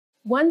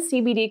One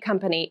CBD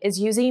company is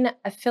using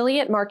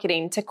affiliate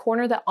marketing to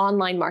corner the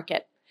online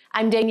market.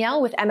 I'm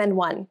Danielle with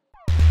MN1.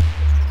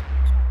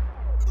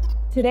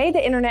 Today,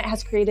 the internet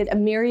has created a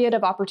myriad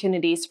of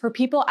opportunities for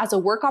people as a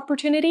work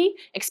opportunity,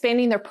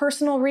 expanding their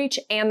personal reach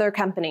and their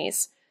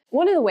companies.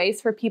 One of the ways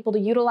for people to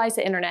utilize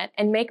the internet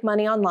and make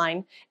money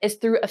online is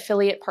through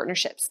affiliate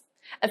partnerships.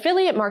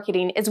 Affiliate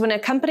marketing is when a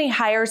company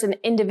hires an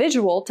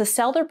individual to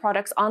sell their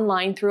products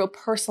online through a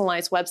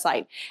personalized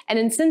website and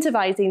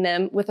incentivizing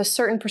them with a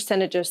certain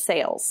percentage of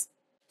sales.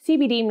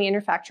 CBD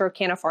manufacturer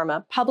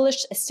CanaPharma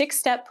published a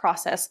 6-step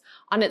process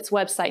on its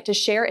website to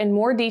share in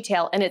more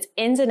detail in its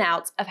ins and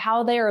outs of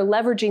how they are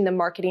leveraging the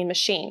marketing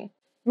machine.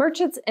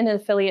 Merchants in an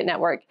affiliate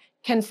network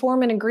can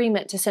form an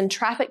agreement to send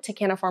traffic to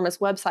CanaPharma's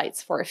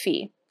websites for a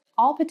fee.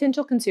 All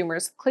potential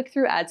consumers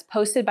click-through ads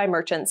posted by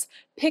merchants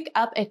pick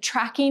up a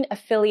tracking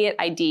affiliate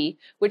ID,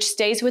 which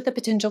stays with the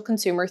potential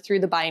consumer through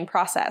the buying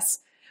process.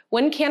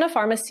 When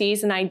CanaPharma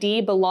sees an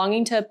ID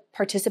belonging to a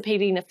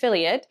participating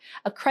affiliate,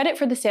 a credit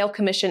for the sale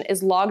commission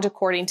is logged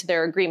according to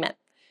their agreement.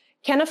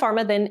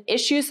 CanaPharma then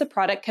issues the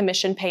product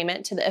commission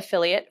payment to the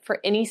affiliate for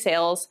any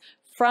sales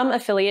from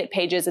affiliate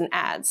pages and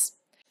ads.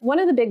 One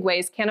of the big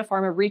ways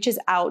CanaPharma reaches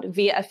out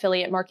via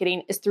affiliate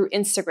marketing is through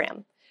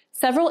Instagram.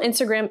 Several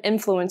Instagram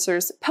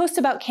influencers post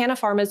about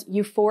CanaPharma's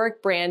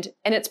euphoric brand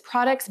and its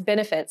products'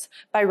 benefits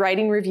by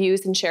writing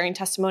reviews and sharing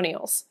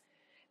testimonials.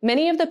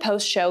 Many of the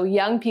posts show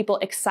young people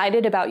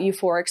excited about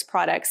Euphoric's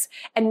products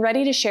and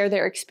ready to share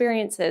their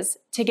experiences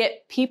to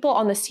get people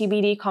on the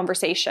CBD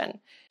conversation.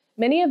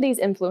 Many of these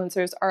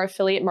influencers are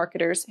affiliate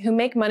marketers who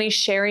make money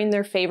sharing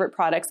their favorite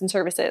products and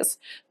services.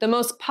 The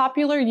most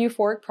popular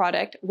euphoric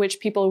product, which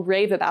people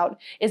rave about,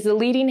 is the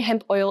leading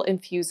hemp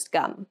oil-infused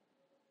gum.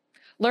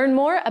 Learn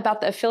more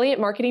about the affiliate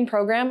marketing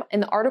program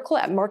in the article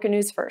at Market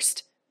News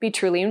First. Be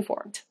truly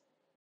informed.